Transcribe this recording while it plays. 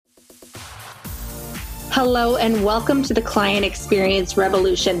Hello and welcome to the Client Experience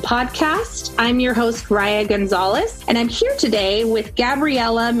Revolution podcast. I'm your host, Raya Gonzalez, and I'm here today with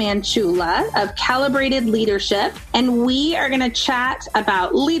Gabriela Manchula of Calibrated Leadership, and we are going to chat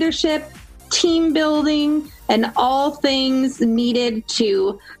about leadership, team building, and all things needed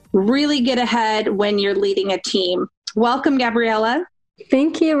to really get ahead when you're leading a team. Welcome, Gabriela.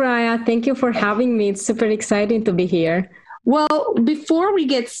 Thank you, Raya. Thank you for having me. It's super exciting to be here. Well, before we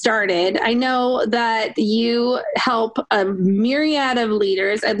get started, I know that you help a myriad of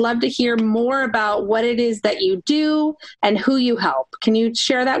leaders. I'd love to hear more about what it is that you do and who you help. Can you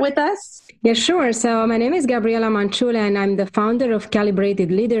share that with us? Yeah, sure. So my name is Gabriela Manchula, and I'm the founder of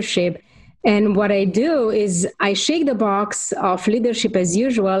Calibrated Leadership. And what I do is I shake the box of leadership as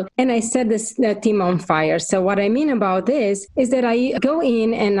usual, and I set the team on fire. So what I mean about this is that I go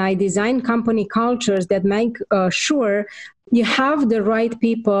in and I design company cultures that make sure you have the right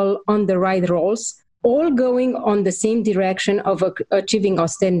people on the right roles, all going on the same direction of achieving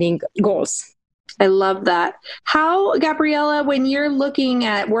outstanding goals. I love that. How, Gabriela, when you're looking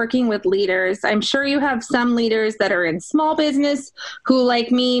at working with leaders, I'm sure you have some leaders that are in small business who,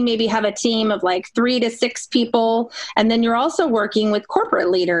 like me, maybe have a team of like 3 to 6 people. And then you're also working with corporate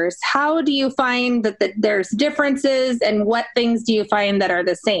leaders. How do you find that there's differences, and what things do you find that are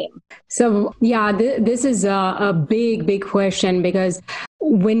the same? So, yeah, this is a big question, because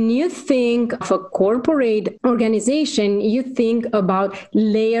when you think of a corporate organization, you think about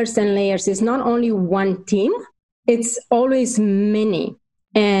layers and layers. It's not only one team, it's always many.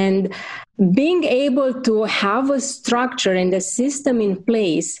 And being able to have a structure and a system in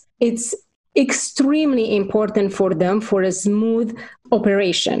place, it's extremely important for them for a smooth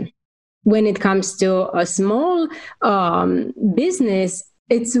operation. When it comes to a small business,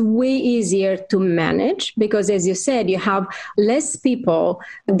 it's way easier to manage because, as you said, you have less people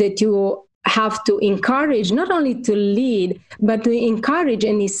that you have to encourage, not only to lead, but to encourage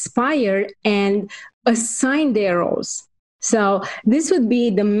and inspire and assign their roles. So this would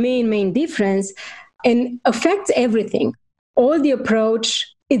be the main difference, and affects everything. All the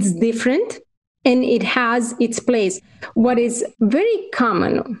approach, it's different and it has its place. What is very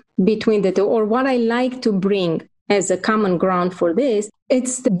common between the two, or what I like to bring as a common ground for this,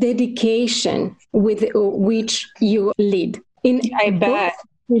 it's the dedication with which you lead. I bet.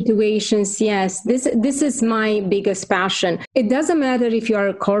 Situations, yes. This is my biggest passion. It doesn't matter if you are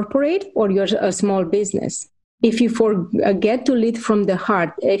a corporate or you're a small business. If you forget to lead from the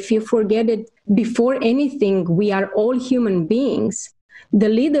heart, if you forget it before anything, we are all human beings, the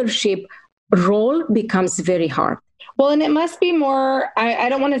leadership role becomes very hard. Well, and it must be more, I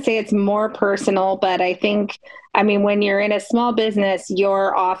don't want to say it's more personal, but I think, when you're in a small business,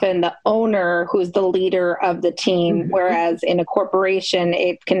 you're often the owner who's the leader of the team. Mm-hmm. Whereas in a corporation,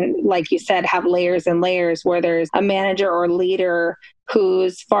 it can, like you said, have layers and layers where there's a manager or leader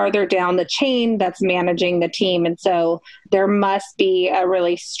who's farther down the chain that's managing the team. And so there must be a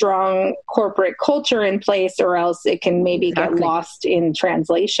really strong corporate culture in place, or else it can maybe get lost in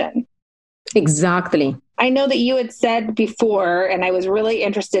translation. Exactly. I know that you had said before, and I was really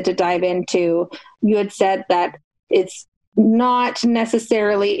interested to dive into, you had said that it's not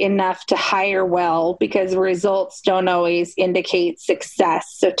necessarily enough to hire well because results don't always indicate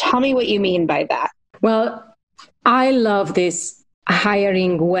success. So tell me what you mean by that. Well, I love this.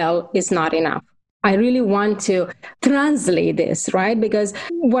 Hiring well is not enough. I really want to translate this, right? Because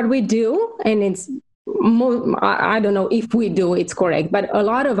what we do, and it's I don't know if we do, it's correct, but a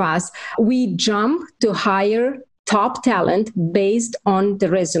lot of us, we jump to hire top talent based on the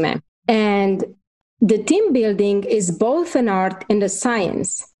resume. And the team building is both an art and a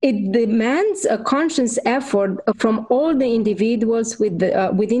science. It demands a conscious effort from all the individuals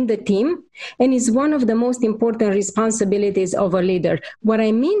within the team, and is one of the most important responsibilities of a leader. What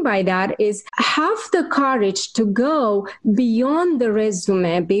I mean by that is have the courage to go beyond the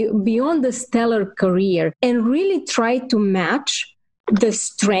resume, beyond the stellar career, and really try to match the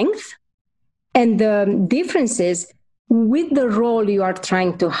strength and the differences with the role you are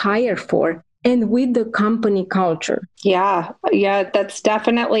trying to hire for, and with the company culture. Yeah, that's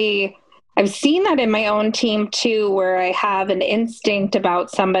definitely, I've seen that in my own team too, where I have an instinct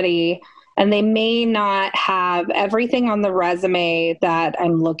about somebody and they may not have everything on the resume that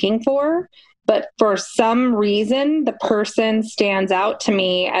I'm looking for, but for some reason, the person stands out to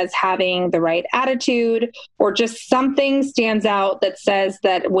me as having the right attitude, or just something stands out that says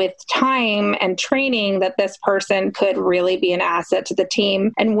that with time and training that this person could really be an asset to the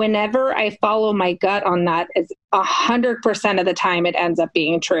team. And whenever I follow my gut on that, it's 100% of the time it ends up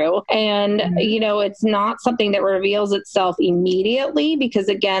being true. And, it's not something that reveals itself immediately because,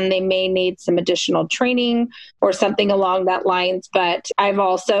 again, they may need some additional training or something along that lines. But I've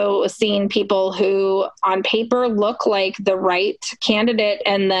also seen people who on paper look like the right candidate,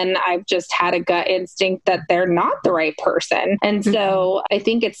 and then I've just had a gut instinct that they're not the right person. And so I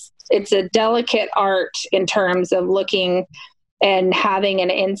think it's a delicate art in terms of looking and having an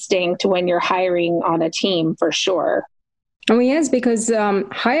instinct when you're hiring on a team, for sure. Oh, yes, because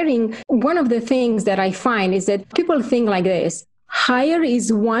hiring, one of the things that I find is that people think like this: hire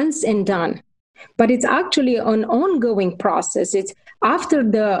is once and done. But it's actually an ongoing process. It's after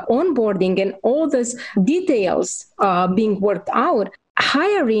the onboarding and all those details being worked out.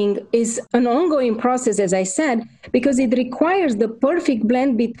 Hiring is an ongoing process, as I said, because it requires the perfect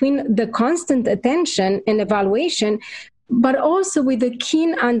blend between the constant attention and evaluation, but also with a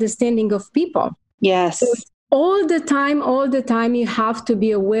keen understanding of people. Yes. So all the time, you have to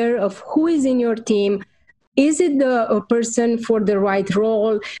be aware of who is in your team. Is it a person for the right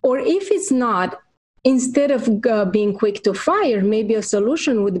role? Or if it's not, instead of being quick to fire, maybe a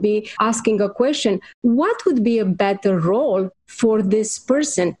solution would be asking a question: what would be a better role for this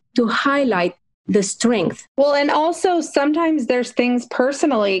person to highlight the strength? Well, and also sometimes there's things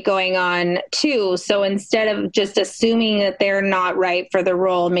personally going on too. So instead of just assuming that they're not right for the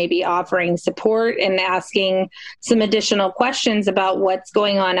role, maybe offering support and asking some additional questions about what's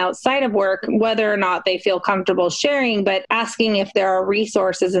going on outside of work, whether or not they feel comfortable sharing, but asking if there are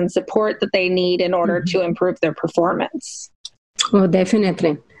resources and support that they need in order to improve their performance. Well,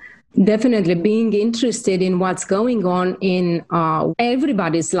 definitely. Definitely being interested in what's going on in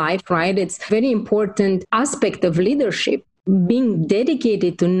everybody's life, right? It's a very important aspect of leadership, being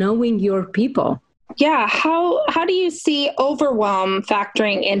dedicated to knowing your people. Yeah. How do you see overwhelm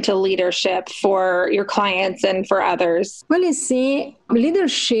factoring into leadership for your clients and for others? Well, you see,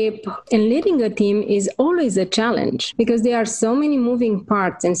 leadership and leading a team is always a challenge because there are so many moving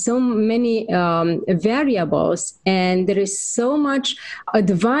parts and so many variables, and there is so much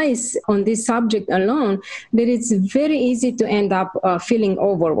advice on this subject alone that it's very easy to end up feeling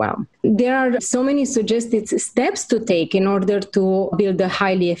overwhelmed. There are so many suggested steps to take in order to build a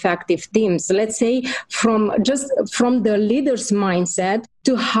highly effective team. So let's say from the leader's mindset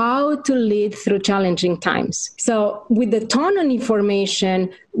to how to lead through challenging times. So with the ton of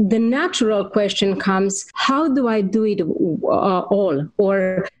information, the natural question comes: how do I do it all?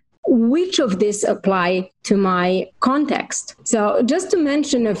 Or which of this apply to my context? So just to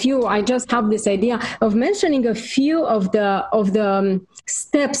mention a few, I just have this idea of mentioning a few of the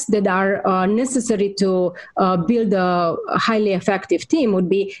steps that are necessary to build a highly effective team would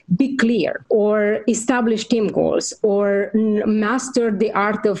be clear, or establish team goals, or master the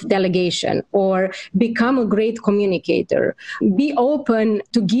art of delegation, or become a great communicator, be open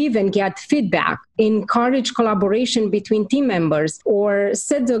to give and get feedback, encourage collaboration between team members, or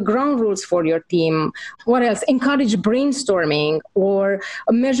set the ground rules for your team. What else? Encourage brainstorming, or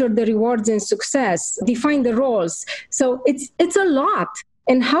measure the rewards and success, define the roles. So it's a lot.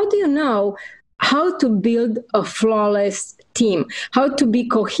 And how do you know how to build a flawless team, how to be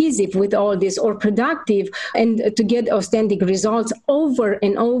cohesive with all this, or productive, and to get outstanding results over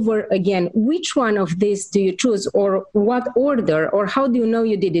and over again? Which one of these do you choose, or what order, or how do you know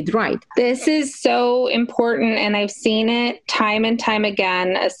you did it right? This is so important, and I've seen it time and time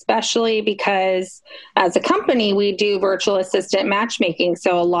again, especially because as a company, we do virtual assistant matchmaking.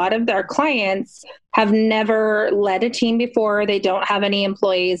 So a lot of our clients have never led a team before. They don't have any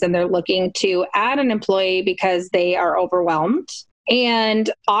employees, and they're looking to add an employee because they are overwhelmed. And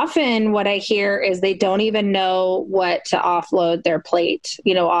often what I hear is they don't even know what to offload their plate,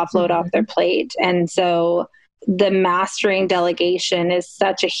 off their plate. And so the mastering delegation is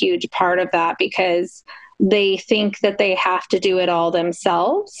such a huge part of that, because they think that they have to do it all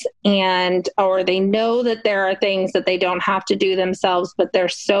themselves, or they know that there are things that they don't have to do themselves, but they're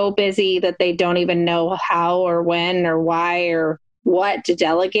so busy that they don't even know how or when or why or what to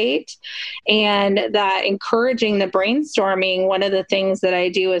delegate. And that encouraging the brainstorming, one of the things that I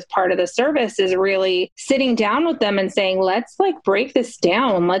do as part of the service is really sitting down with them and saying, let's break this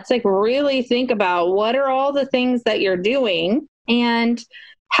down. Let's really think about what are all the things that you're doing, and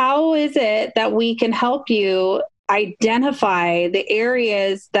how is it that we can help you identify the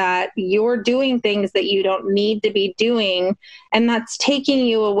areas that you're doing things that you don't need to be doing, and that's taking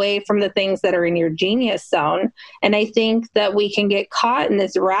you away from the things that are in your genius zone. And I think that we can get caught in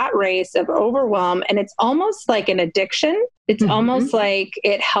this rat race of overwhelm, and it's almost like an addiction. It's almost like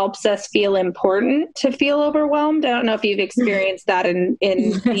it helps us feel important to feel overwhelmed. I don't know if you've experienced that in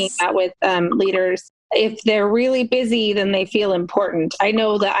being out with leaders. If they're really busy, then they feel important. I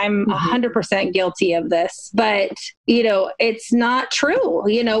know that I'm 100% guilty of this, but, it's not true.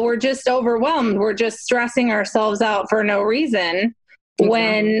 We're just overwhelmed. We're just stressing ourselves out for no reason. Exactly.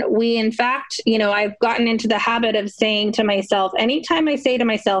 When we, in fact, I've gotten into the habit of saying to myself, anytime I say to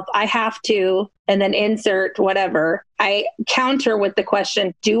myself, I have to, and then insert whatever, I counter with the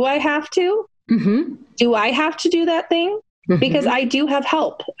question, do I have to? Do I have to do that thing? Because I do have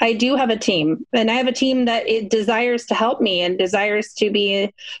help. I do have a team, and I have a team that it desires to help me and desires to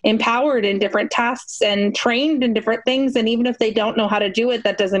be empowered in different tasks and trained in different things. And even if they don't know how to do it,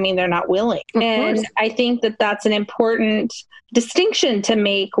 that doesn't mean they're not willing. And I think that that's an important distinction to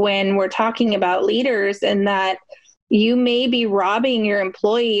make when we're talking about leaders, and that you may be robbing your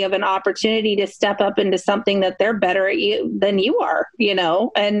employee of an opportunity to step up into something that they're better at than you are,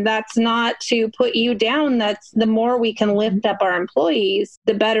 and that's not to put you down. That's the more we can lift up our employees,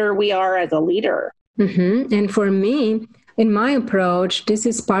 the better we are as a leader. And for me, in my approach, this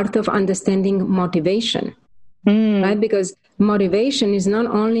is part of understanding motivation, right? Because motivation is not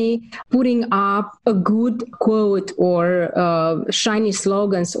only putting up a good quote or shiny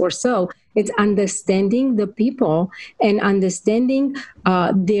slogans or so. It's understanding the people and understanding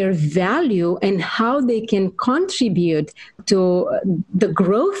their value and how they can contribute to the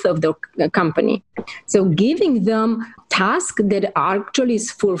growth of the company. So giving them tasks that actually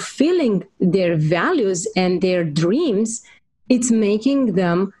is fulfilling their values and their dreams, it's making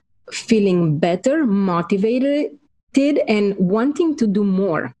them feeling better, motivated, and wanting to do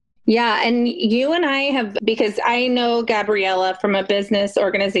more. Yeah. And you and I have, because I know Gabriella from a business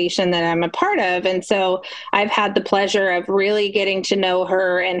organization that I'm a part of. And so I've had the pleasure of really getting to know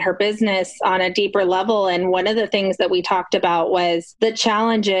her and her business on a deeper level. And one of the things that we talked about was the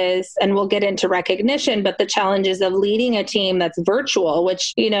challenges, and we'll get into recognition, but the challenges of leading a team that's virtual,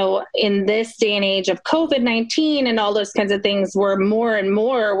 which, in this day and age of COVID-19 and all those kinds of things, we're more and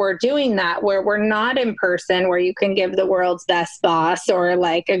more, we're doing that, where we're not in person, where you can give the world's best boss or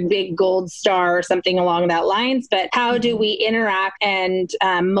like a big gold star or something along that lines. But how do we interact and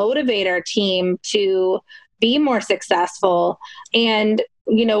motivate our team to be more successful? And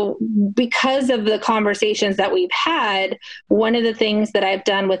because of the conversations that we've had, one of the things that I've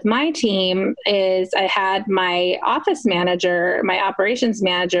done with my team is I had my office manager, my operations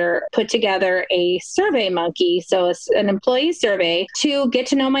manager, put together a survey monkey. So it's an employee survey to get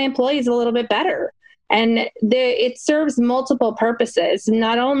to know my employees a little bit better. And it serves multiple purposes.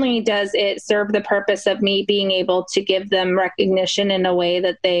 Not only does it serve the purpose of me being able to give them recognition in a way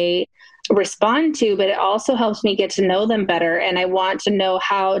that they respond to, but it also helps me get to know them better. And I want to know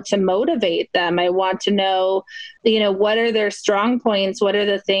how to motivate them. I want to know, what are their strong points? What are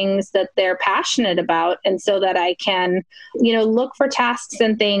the things that they're passionate about? And so that I can, look for tasks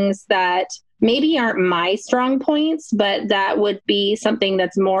and things that maybe aren't my strong points, but that would be something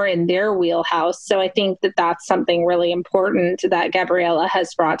that's more in their wheelhouse. So I think that that's something really important that Gabriella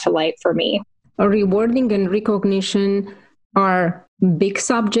has brought to light for me. Rewarding and recognition are big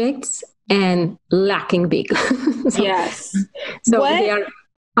subjects and lacking big. Yes. So they are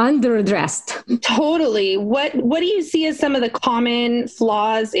underaddressed. Totally. What do you see as some of the common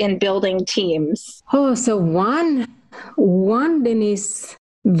flaws in building teams? So one that is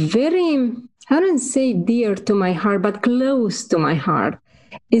very, I don't say dear to my heart, but close to my heart,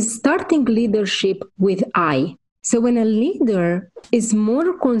 is starting leadership with I. So when a leader is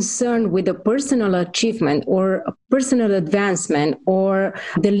more concerned with a personal achievement or a personal advancement, or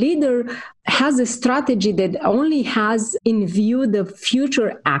the leader has a strategy that only has in view the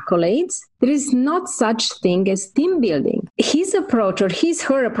future accolades, there is not such thing as team building. His approach or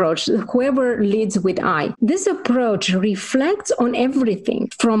her approach, whoever leads with I, this approach reflects on everything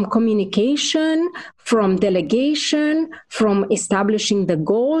from communication, from delegation, from establishing the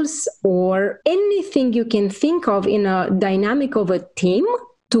goals, or anything you can think of in a dynamic of a team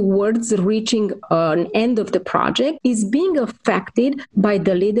towards reaching an end of the project is being affected by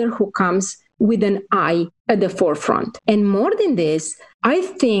the leader who comes with an I at the forefront. And more than this, I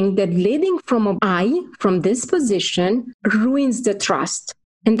think that leading from an I, from this position, ruins the trust.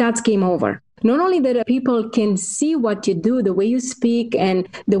 And that's game over. Not only that people can see what you do, the way you speak and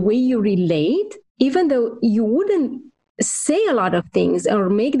the way you relate, even though you wouldn't say a lot of things or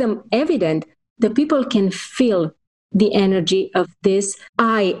make them evident, the people can feel the energy of this,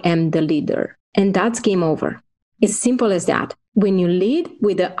 I am the leader. And that's game over. It's simple as that. When you lead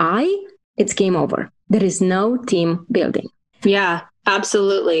with the I, it's game over. There is no team building. Yeah,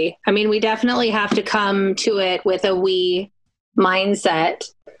 absolutely. I mean, we definitely have to come to it with a we mindset.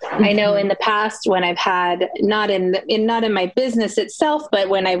 Mm-hmm. I know in the past when I've had, not in my business itself, but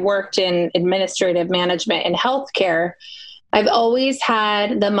when I worked in administrative management in healthcare, I've always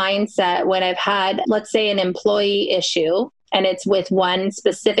had the mindset when I've had, let's say, an employee issue, and it's with one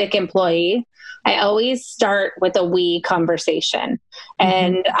specific employee, I always start with a we conversation. Mm-hmm.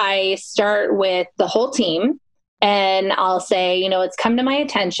 And I start with the whole team. And I'll say, it's come to my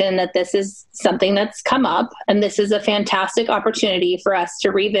attention that this is something that's come up, and this is a fantastic opportunity for us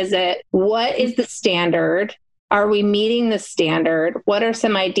to revisit what is the standard. Are we meeting the standard? What are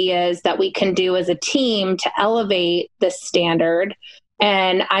some ideas that we can do as a team to elevate the standard?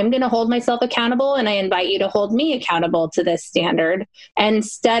 And I'm going to hold myself accountable, and I invite you to hold me accountable to this standard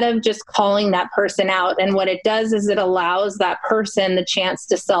instead of just calling that person out. And what it does is it allows that person the chance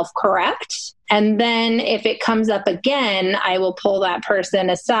to self-correct. And then if it comes up again, I will pull that person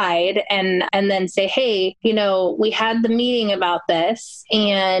aside and then say, hey, we had the meeting about this,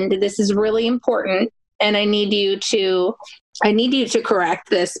 and this is really important. And I need you to correct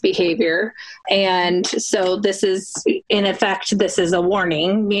this behavior. And so this is, in effect, this is a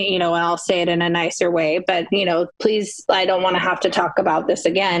warning, and I'll say it in a nicer way, but, please, I don't want to have to talk about this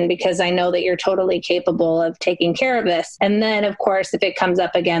again, because I know that you're totally capable of taking care of this. And then, of course, if it comes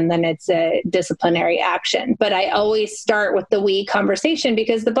up again, then it's a disciplinary action. But I always start with the we conversation,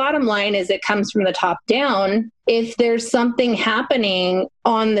 because the bottom line is it comes from the top down. If there's something happening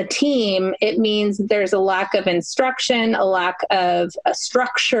on the team, it means there's a lack of instruction, a lack of a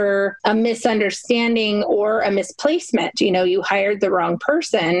structure, a misunderstanding, or a misplacement. You hired the wrong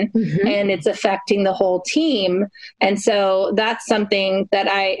person, mm-hmm. and it's affecting the whole team. And so that's something that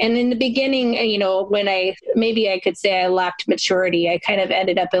and in the beginning, when maybe I could say I lacked maturity, I kind of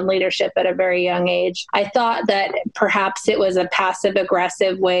ended up in leadership at a very young age. I thought that perhaps it was a passive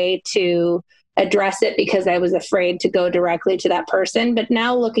aggressive way to address it because I was afraid to go directly to that person. But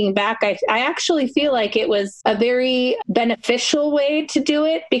now looking back, I actually feel like it was a very beneficial way to do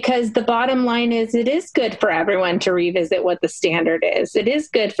it, because the bottom line is it is good for everyone to revisit what the standard is. It is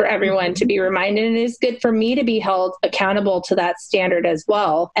good for everyone to be reminded, and it is good for me to be held accountable to that standard as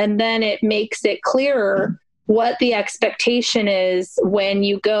well. And then it makes it clearer what the expectation is when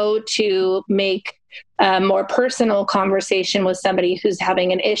you go to make a more personal conversation with somebody who's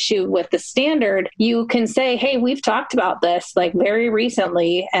having an issue with the standard. You can say, hey, we've talked about this very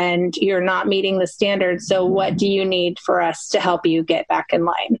recently, and you're not meeting the standard. So what do you need for us to help you get back in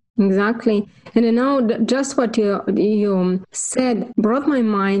line? Exactly. And just what you said brought my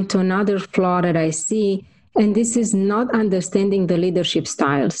mind to another flaw that I see. And this is not understanding the leadership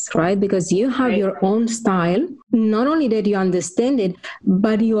styles, right? Because you have your own style. Not only that you understand it,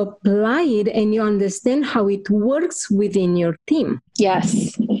 but you apply it and you understand how it works within your team.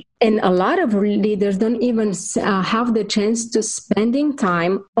 Yes. And a lot of leaders don't even have the chance to spending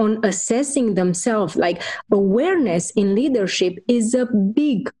time on assessing themselves. Like, awareness in leadership is a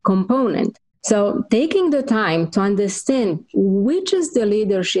big component. So taking the time to understand which is the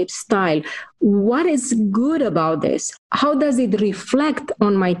leadership style, what is good about this, how does it reflect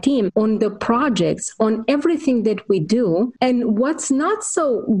on my team, on the projects, on everything that we do, and what's not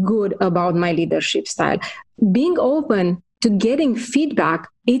so good about my leadership style. Being open to getting feedback,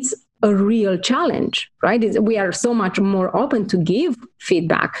 it's a real challenge, right? We are so much more open to give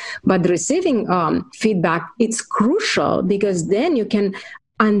feedback, but receiving feedback, it's crucial, because then you can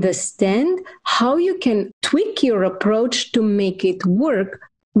understand how you can tweak your approach to make it work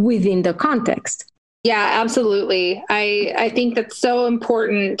within the context. Yeah, absolutely. I think that's so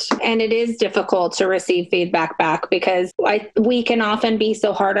important. And it is difficult to receive feedback back, because we can often be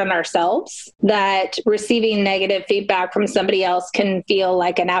so hard on ourselves that receiving negative feedback from somebody else can feel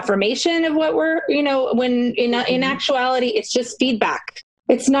like an affirmation of what we're, when in actuality, it's just feedback.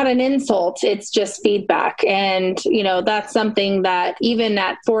 It's not an insult. It's just feedback. And, that's something that even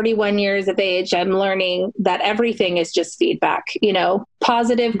at 41 years of age, I'm learning that everything is just feedback,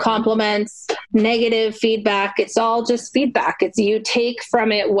 positive compliments, negative feedback. It's all just feedback. It's you take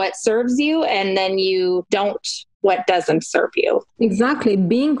from it what serves you, and then you don't what doesn't serve you. Exactly.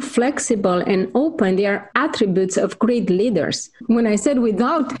 Being flexible and open, they are attributes of great leaders. When I said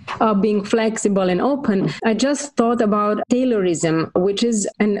without being flexible and open, I just thought about Taylorism, which is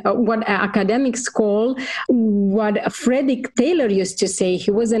what academics call what Frederick Taylor used to say.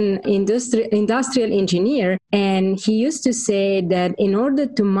 He was an industrial engineer, and he used to say that in order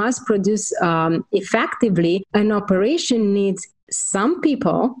to mass produce effectively, an operation needs some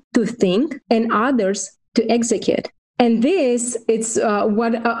people to think and others to execute. And this, it's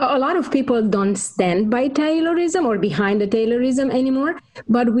what a lot of people don't stand by Taylorism or behind the Taylorism anymore,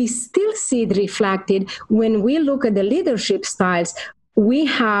 but we still see it reflected when we look at the leadership styles. We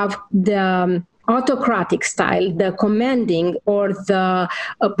have the autocratic style, the commanding, or the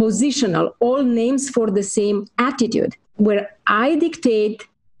positional, all names for the same attitude, where I dictate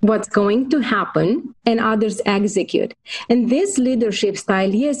what's going to happen and others execute. And this leadership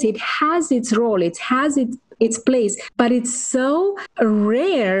style, yes, it has its role, it has its place, but it's so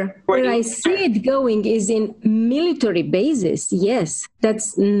rare. Where I see it going is in military bases. Yes,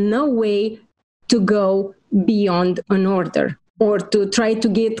 that's no way to go beyond an order or to try to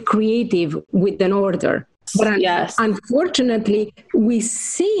get creative with an order. But yes, unfortunately, we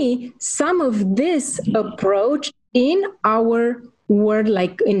see some of this approach in our world,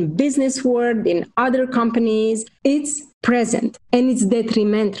 like in business world, in other companies. It's present and it's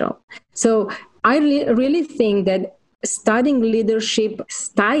detrimental. So I really think that studying leadership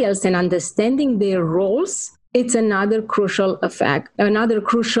styles and understanding their roles, it's another crucial effect, another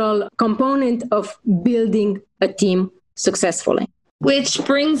crucial component of building a team successfully. Which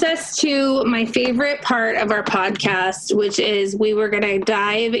brings us to my favorite part of our podcast, which is we were going to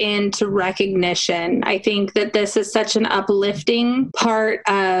dive into recognition. I think that this is such an uplifting part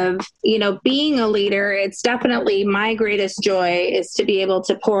of, being a leader. It's definitely my greatest joy is to be able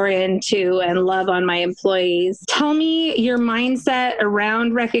to pour into and love on my employees. Tell me your mindset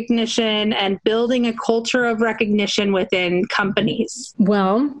around recognition and building a culture of recognition within companies.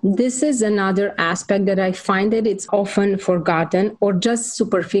 Well, this is another aspect that I find that it's often forgotten or just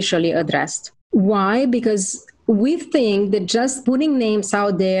superficially addressed. Why? Because we think that just putting names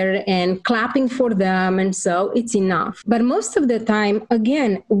out there and clapping for them and so it's enough. But most of the time,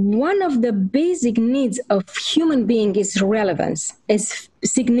 again, one of the basic needs of human being is relevance, is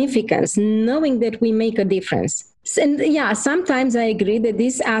significance, knowing that we make a difference. And yeah, sometimes I agree that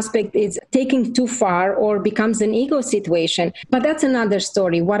this aspect is taking too far or becomes an ego situation, but that's another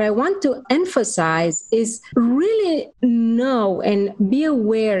story. What I want to emphasize is really know and be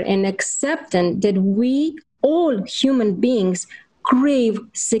aware and acceptant that we all human beings crave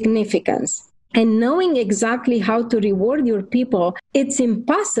significance. And knowing exactly how to reward your people, it's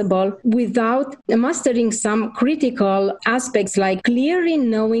impossible without mastering some critical aspects like clearly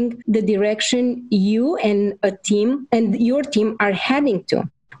knowing the direction you and a team and your team are heading to,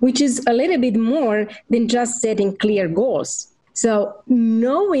 which is a little bit more than just setting clear goals. So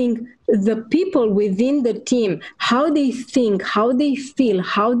knowing the people within the team, how they think, how they feel,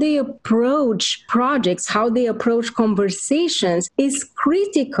 how they approach projects, how they approach conversations is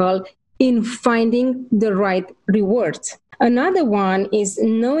critical in finding the right rewards. Another one is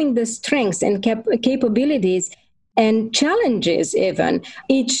knowing the strengths and capabilities and challenges even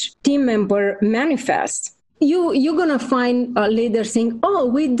each team member manifests. You're going to find a leader saying, oh,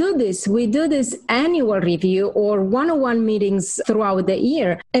 we do this annual review or one-on-one meetings throughout the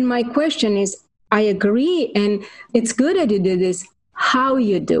year. And my question is, I agree, and it's good that you do this. How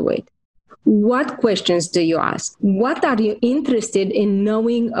you do it? What questions do you ask? What are you interested in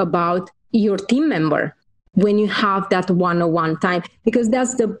knowing about your team member when you have that one-on-one time? Because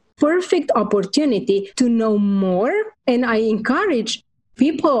that's the perfect opportunity to know more. And I encourage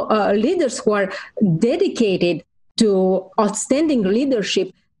people, leaders who are dedicated to outstanding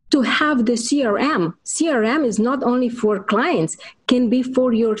leadership to have the CRM. CRM is not only for clients, can be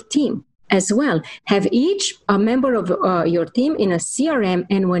for your team as well. Have each a member of your team in a CRM,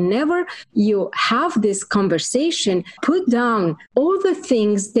 and whenever you have this conversation, put down all the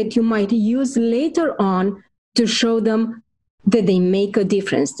things that you might use later on to show them that they make a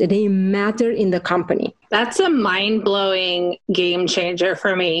difference, that they matter in the company. That's a mind-blowing game changer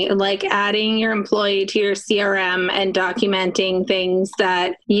for me. Like adding your employee to your CRM and documenting things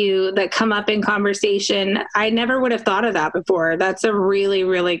that come up in conversation. I never would have thought of that before. That's a really,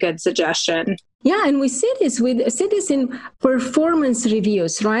 really good suggestion. Yeah, and we see this in performance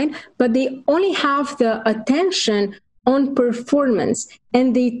reviews, right? But they only have the attention on performance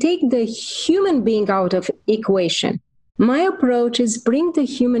and they take the human being out of equation. My approach is bring the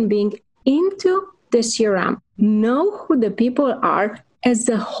human being into the CRM. Know who the people are as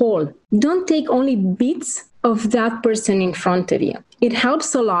a whole. Don't take only bits of that person in front of you. It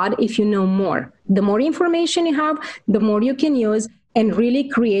helps a lot if you know more. The more information you have, the more you can use and really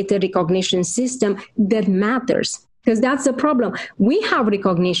create a recognition system that matters. Because that's the problem. We have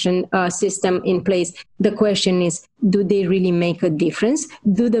recognition system in place. The question is, do they really make a difference?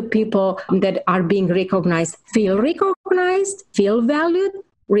 Do the people that are being recognized, feel valued,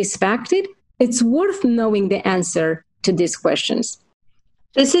 respected? It's worth knowing the answer to these questions.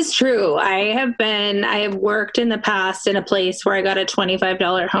 This is true. I have worked in the past in a place where I got a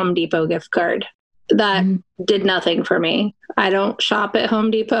 $25 Home Depot gift card. That did nothing for me. I don't shop at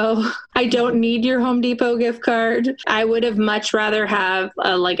Home Depot. I don't need your Home Depot gift card. I would have much rather have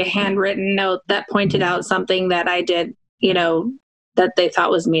a handwritten note that pointed out something that I did, that they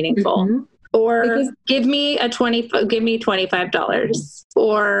thought was meaningful. Mm-hmm. Or give me $25,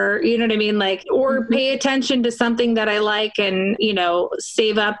 or, you know what I mean? Or pay attention to something that I like and,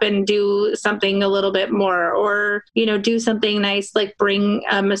 save up and do something a little bit more, or, do something nice, like bring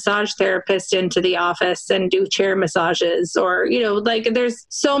a massage therapist into the office and do chair massages, or, there's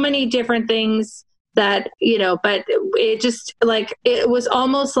so many different things that, but it just it was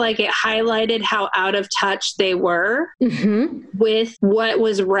almost like it highlighted how out of touch they were with what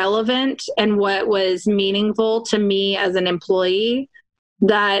was relevant and what was meaningful to me as an employee,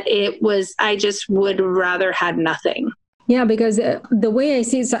 that I just would rather had nothing. Yeah, because the way I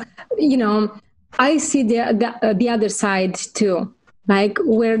see it, I see the other side too.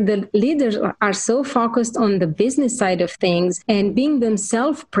 Where the leaders are so focused on the business side of things and being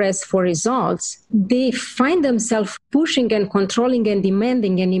themselves pressed for results, they find themselves pushing and controlling and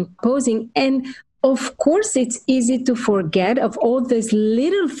demanding and imposing. And of course, it's easy to forget of all these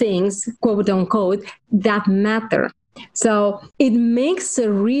little things, quote unquote, that matter. So it makes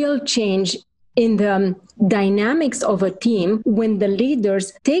a real change in the dynamics of a team when the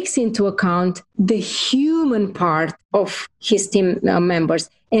leaders takes into account the human part of his team members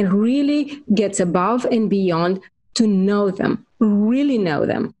and really gets above and beyond to know them, really know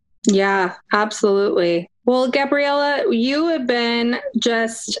them. Yeah, absolutely. Well, Gabriela, you have been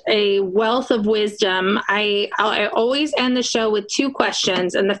just a wealth of wisdom. I always end the show with two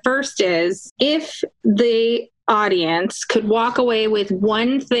questions. And the first is, if the audience could walk away with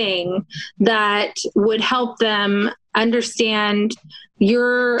one thing that would help them understand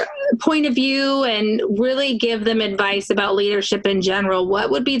your point of view and really give them advice about leadership in general, what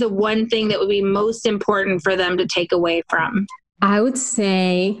would be the one thing that would be most important for them to take away from? I would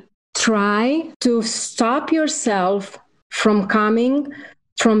say try to stop yourself from coming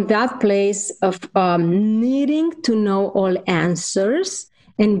from that place of needing to know all answers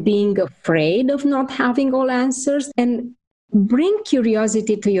and being afraid of not having all answers, and bring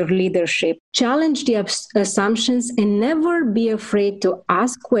curiosity to your leadership. Challenge the assumptions and never be afraid to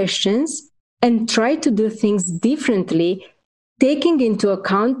ask questions and try to do things differently, taking into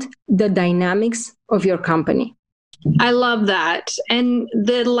account the dynamics of your company. I love that. And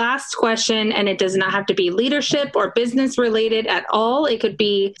the last question, and it does not have to be leadership or business related at all. It could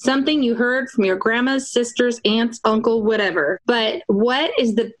be something you heard from your grandma's, sisters, aunts, uncle, whatever. But what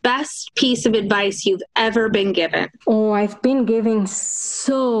is the best piece of advice you've ever been given? Oh, I've been giving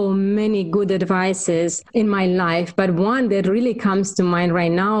so many good advices in my life, but one that really comes to mind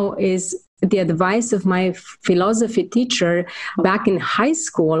right now is the advice of my philosophy teacher back in high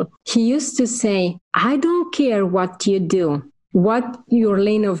school. He used to say, I don't care what you do, what your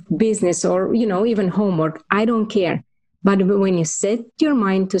lane of business or, even homework, I don't care. But when you set your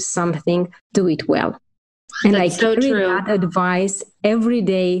mind to something, do it well. And I carry that advice every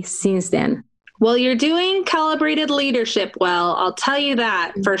day since then. Well, you're doing calibrated leadership well. I'll tell you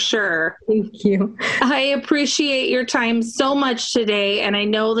that for sure. Thank you. I appreciate your time so much today, and I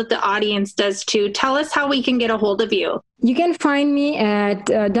know that the audience does too. Tell us how we can get a hold of you. You can find me at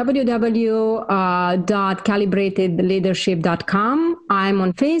www.calibratedleadership.com. I'm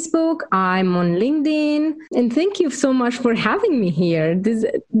on Facebook. I'm on LinkedIn. And thank you so much for having me here.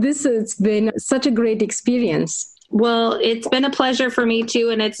 This has been such a great experience. Well, it's been a pleasure for me too.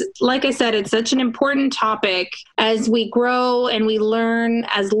 And it's, like I said, it's such an important topic as we grow and we learn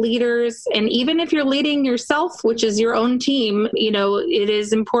as leaders. And even if you're leading yourself, which is your own team, it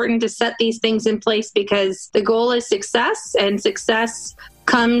is important to set these things in place because the goal is success, and success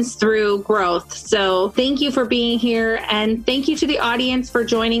comes through growth. So thank you for being here. And thank you to the audience for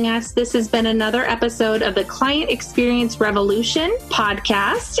joining us. This has been another episode of the Client Experience Revolution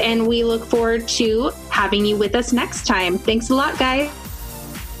podcast. And we look forward to having you with us next time. Thanks a lot, guys.